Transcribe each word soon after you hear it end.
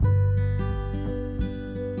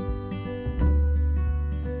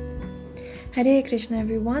Hare Krishna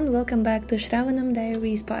everyone, welcome back to Shravanam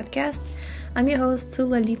Diaries podcast. I'm your host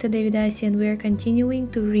Sulalita Devidasi and we are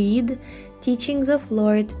continuing to read Teachings of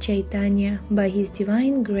Lord Chaitanya by His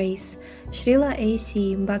Divine Grace, Srila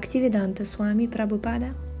A.C. Bhaktivedanta Swami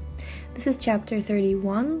Prabhupada. This is chapter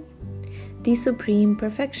 31, The Supreme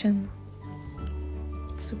Perfection.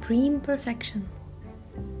 Supreme Perfection.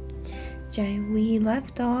 Jai, we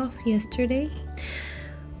left off yesterday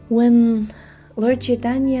when Lord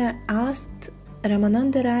Chaitanya asked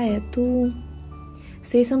Ramananda Raya to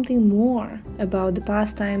say something more about the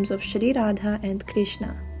pastimes of Shri Radha and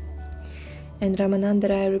Krishna. And Ramananda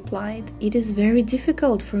Raya replied, "It is very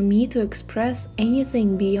difficult for me to express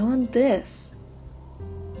anything beyond this.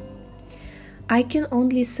 I can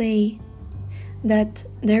only say that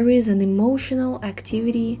there is an emotional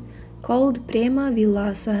activity called Prema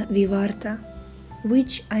Vilasa Vivarta,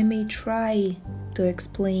 which I may try to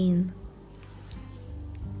explain.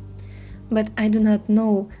 But I do not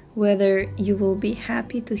know whether you will be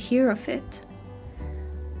happy to hear of it."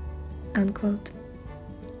 Unquote.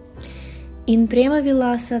 In Prema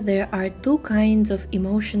Vilasa there are two kinds of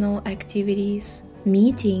emotional activities,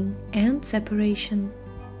 meeting and separation.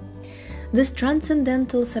 This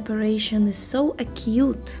transcendental separation is so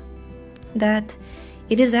acute that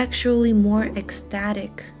it is actually more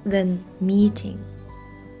ecstatic than meeting.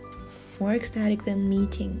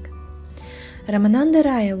 Ramananda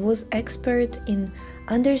Raya was expert in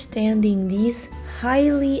understanding these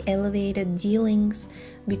highly elevated dealings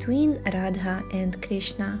between Radha and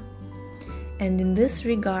Krishna, and in this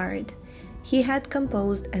regard he had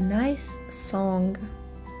composed a nice song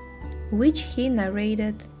which he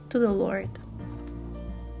narrated to the Lord.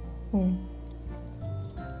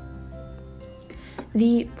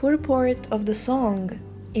 The purport of the song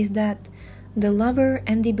is that the lover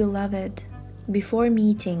and the beloved, before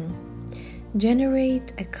meeting,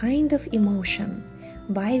 generate a kind of emotion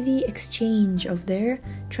by the exchange of their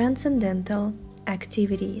transcendental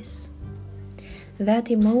activities.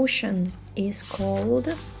 That emotion is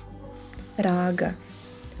called raga,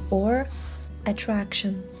 or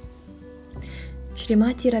attraction.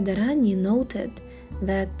 Srimati Radharani noted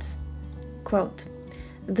that, quote,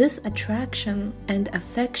 "This attraction and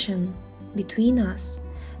affection between us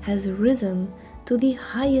has risen to the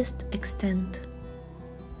highest extent."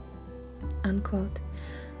 Unquote.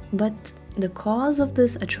 But the cause of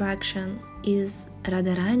this attraction is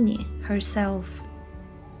Radharani herself.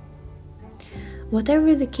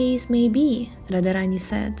 "Whatever the case may be," Radharani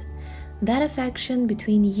said, "that affection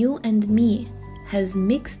between you and me has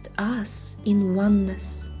mixed us in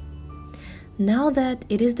oneness. Now that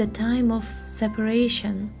it is the time of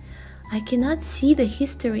separation, I cannot see the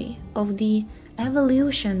history of the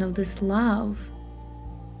evolution of this love.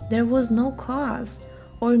 There was no cause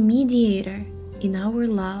or mediator in our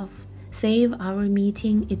love save our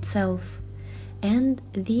meeting itself and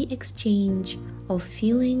the exchange of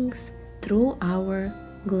feelings through our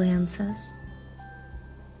glances."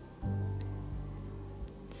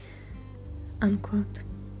 Unquote.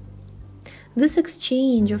 This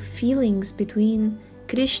exchange of feelings between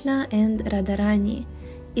Krishna and Radharani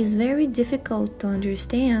is very difficult to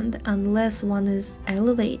understand unless one is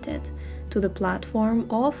elevated to the platform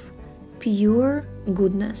of pure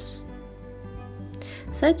goodness.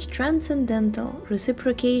 Such transcendental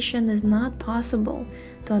reciprocation is not possible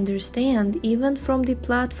to understand even from the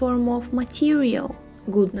platform of material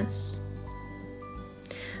goodness.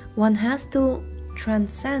 One has to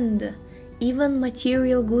transcend even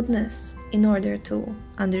material goodness in order to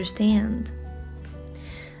understand.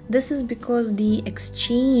 This is because the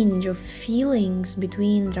exchange of feelings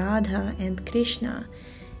between Radha and Krishna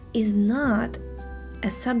is not a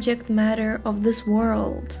subject matter of this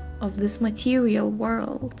world, of this material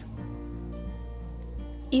world.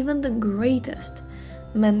 Even the greatest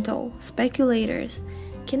mental speculators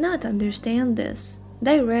cannot understand this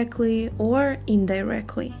directly or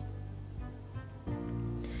indirectly.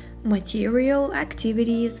 Material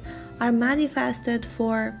activities are manifested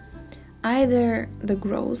for either the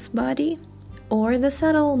gross body or the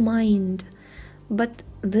subtle mind, but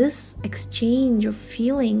this exchange of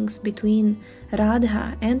feelings between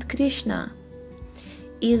Radha and Krishna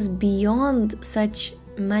is beyond such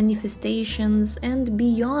manifestations and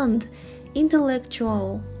beyond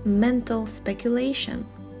intellectual mental speculation.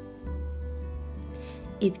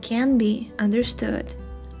 It can be understood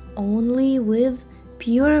only with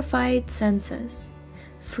purified senses,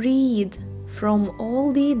 freed from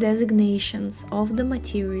all the designations of the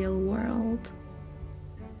material world.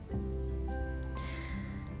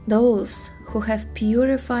 Those who have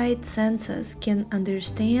purified senses can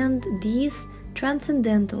understand these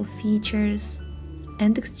transcendental features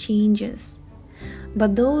and exchanges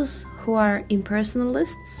but those who are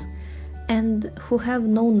impersonalists and who have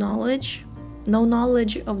no knowledge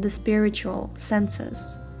of the spiritual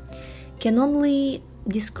senses, can only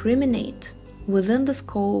discriminate within the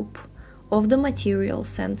scope of the material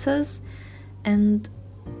senses and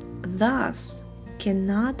thus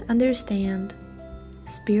cannot understand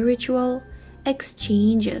spiritual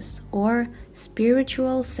exchanges or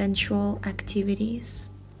spiritual sensual activities.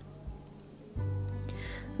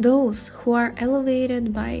 Those who are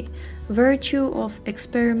elevated by virtue of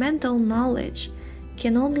experimental knowledge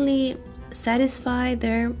can only satisfy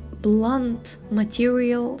their blunt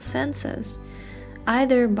material senses,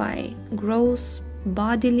 either by gross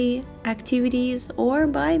bodily activities or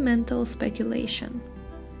by mental speculation.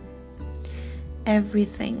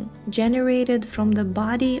 Everything generated from the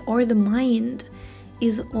body or the mind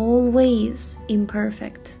is always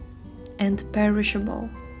imperfect and perishable,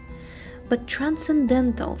 but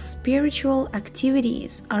transcendental spiritual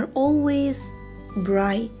activities are always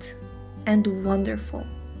bright and wonderful.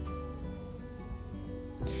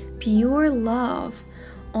 Pure love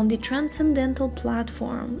on the transcendental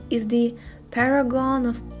platform is the paragon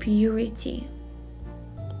of purity,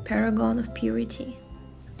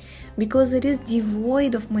 because it is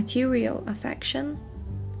devoid of material affection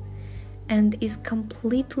and is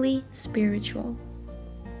completely spiritual.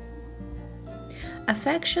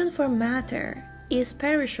 Affection for matter is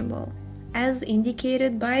perishable, as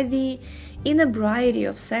indicated by the inebriety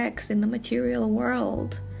of sex in the material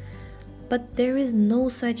world, but there is no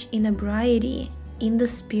such inebriety in the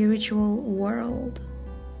spiritual world.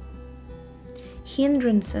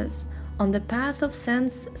 Hindrances on the path of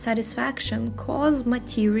sense satisfaction cause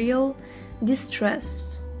material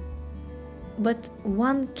distress, but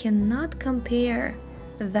one cannot compare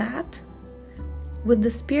that with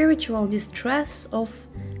the spiritual distress of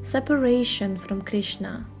separation from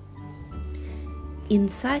Krishna. In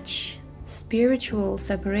such spiritual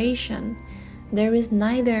separation, there is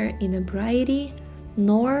neither inebriety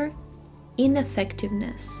nor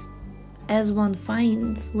ineffectiveness, as one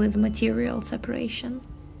finds with material separation.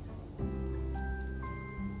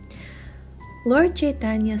 Lord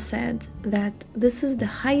Chaitanya said that this is the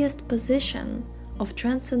highest position of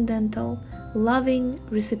transcendental loving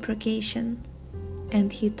reciprocation,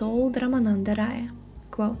 and he told Ramananda Raya,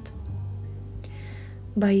 quote,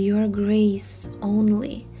 "By your grace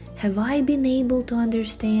only have I been able to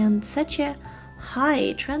understand such a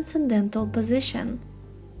high transcendental position.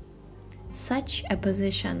 Such a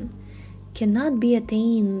position cannot be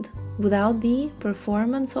attained without the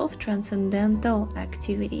performance of transcendental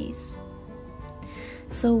activities.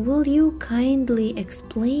 So will you kindly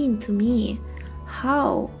explain to me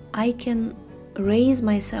how I can raise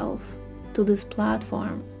myself to this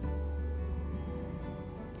platform?"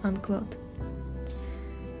 Unquote.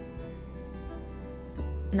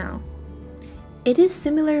 Now, it is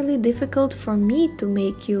similarly difficult for me to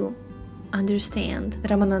make you understand,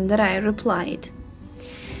 Ramananda Raya replied.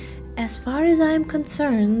 As far as I am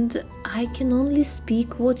concerned, I can only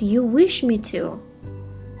speak what you wish me to,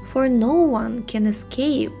 for no one can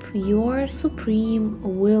escape your supreme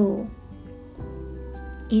will.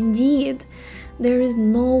 Indeed, there is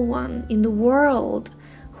no one in the world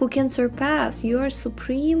who can surpass your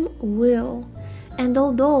supreme will, and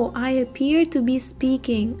although I appear to be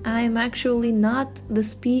speaking, I am actually not the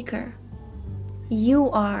speaker. You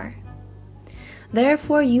are.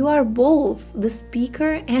 Therefore, you are both the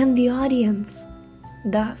speaker and the audience.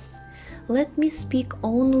 Thus, let me speak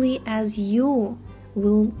only as you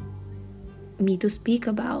will me to speak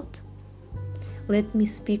about. Let me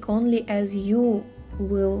speak only as you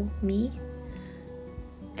will me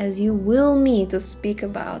to speak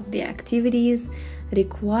about the activities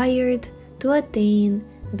required to attain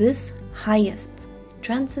this highest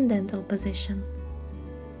transcendental position.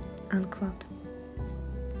 Unquote.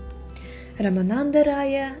 Ramananda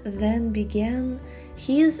Raya then began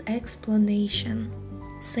his explanation,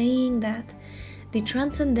 saying that the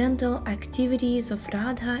transcendental activities of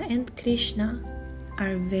Radha and Krishna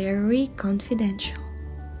are very confidential.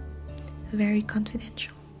 Very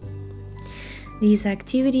confidential. These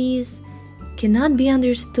activities cannot be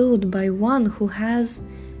understood by one who has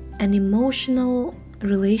an emotional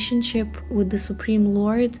relationship with the Supreme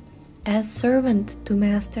Lord as servant to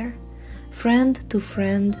master, friend to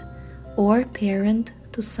friend, or parent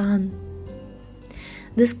to son.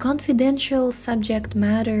 This confidential subject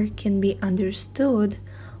matter can be understood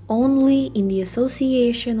only in the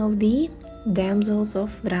association of the damsels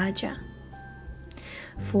of Vraja.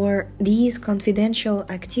 For these confidential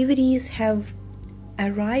activities have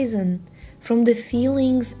arisen from the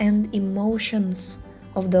feelings and emotions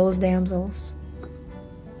of those damsels.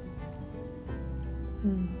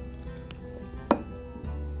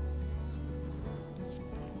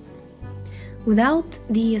 Without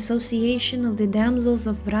the association of the damsels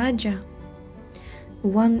of Vraja,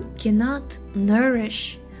 one cannot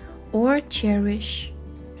nourish or cherish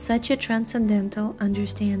such a transcendental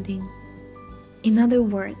understanding. In other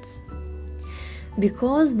words,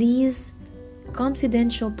 because these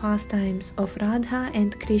confidential pastimes of Radha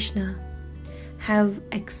and Krishna have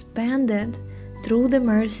expanded through the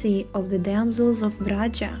mercy of the damsels of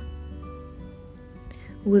Vraja,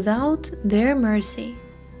 without their mercy,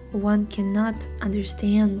 one cannot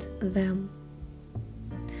understand them.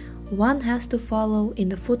 One has to follow in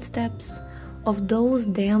the footsteps of those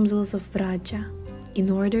damsels of Vraja in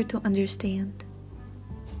order to understand.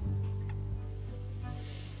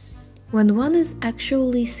 When one is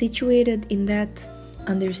actually situated in that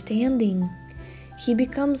understanding, he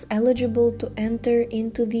becomes eligible to enter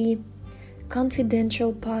into the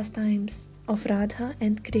confidential pastimes of Radha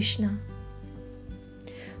and Krishna.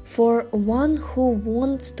 For one who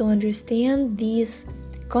wants to understand these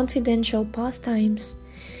confidential pastimes,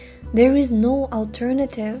 there is no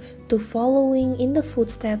alternative to following in the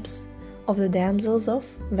footsteps of the damsels of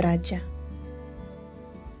Vraja.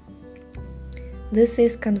 This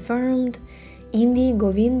is confirmed in the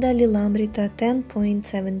Govinda Lilamrita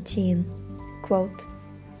 10.17. Quote,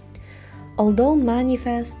 although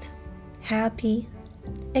manifest, happy,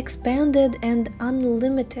 expanded and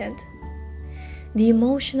unlimited, the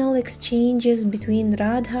emotional exchanges between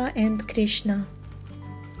Radha and Krishna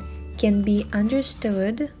can be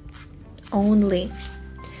understood only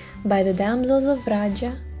by the damsels of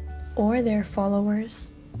Vraja or their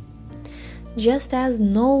followers, just as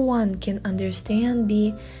no one can understand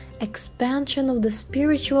the expansion of the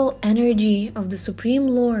spiritual energy of the Supreme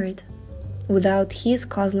Lord without His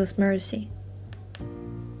causeless mercy.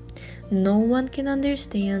 No one can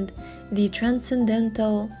understand the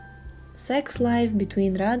transcendental sex life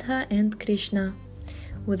between Radha and Krishna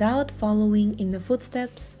without following in the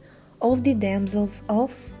footsteps of the damsels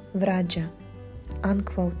of Vraja.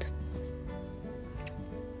 Unquote.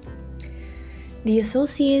 The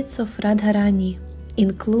associates of Radharani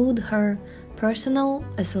include her personal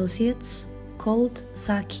associates called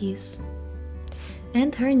Sakhis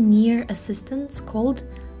and her near assistants called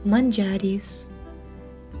Manjaris.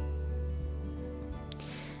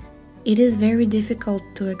 It is very difficult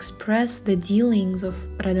to express the dealings of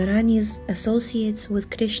Radharani's associates with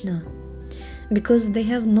Krishna because they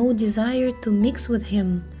have no desire to mix with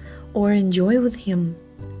him or enjoy with him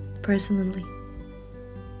personally.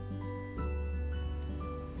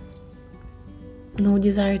 No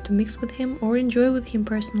desire to mix with him or enjoy with him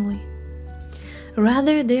personally.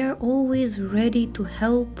 Rather, they are always ready to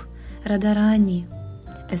help Radharani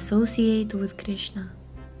associate with Krishna.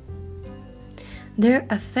 Their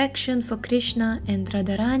affection for Krishna and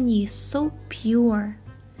Radharani is so pure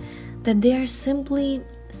that they are simply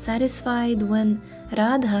satisfied when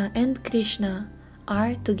Radha and Krishna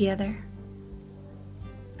are together.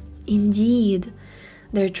 Indeed,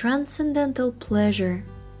 their transcendental pleasure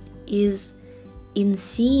is in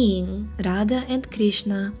seeing Radha and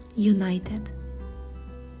Krishna united.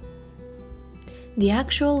 The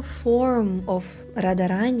actual form of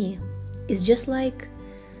Radharani is just like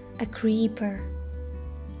a creeper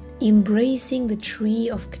embracing the tree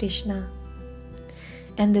of Krishna,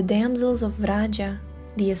 and the damsels of Vraja,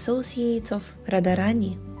 the associates of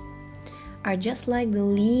Radharani, are just like the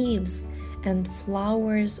leaves and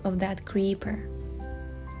flowers of that creeper.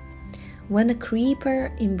 When a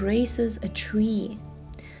creeper embraces a tree,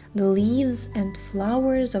 the leaves and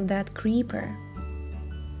flowers of that creeper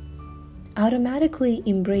automatically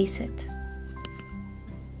embrace it.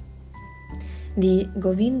 The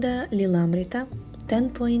Govinda Lilamrita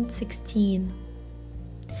 10.16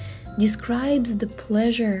 describes the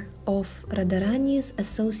pleasure of Radharani's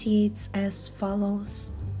associates as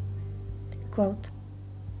follows. Quote,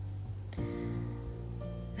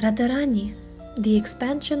 Radharani, the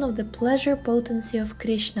expansion of the pleasure potency of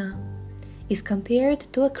Krishna, is compared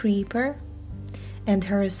to a creeper, and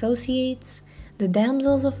her associates, the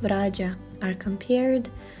damsels of Vraja, are compared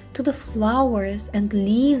to the flowers and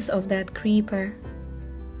leaves of that creeper.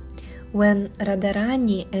 When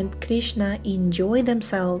Radharani and Krishna enjoy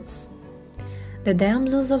themselves, the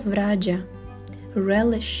damsels of Vraja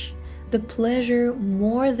relish the pleasure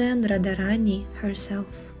more than Radharani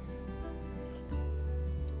herself.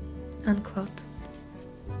 Unquote.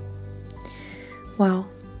 Wow.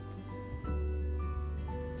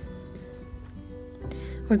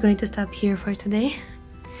 We're going to stop here for today.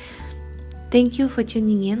 Thank you for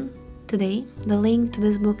tuning in today. The link to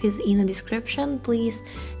this book is in the description. Please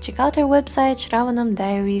check out our website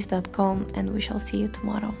shravanamdiaries.com, and we shall see you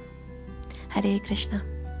tomorrow. Hare Krishna.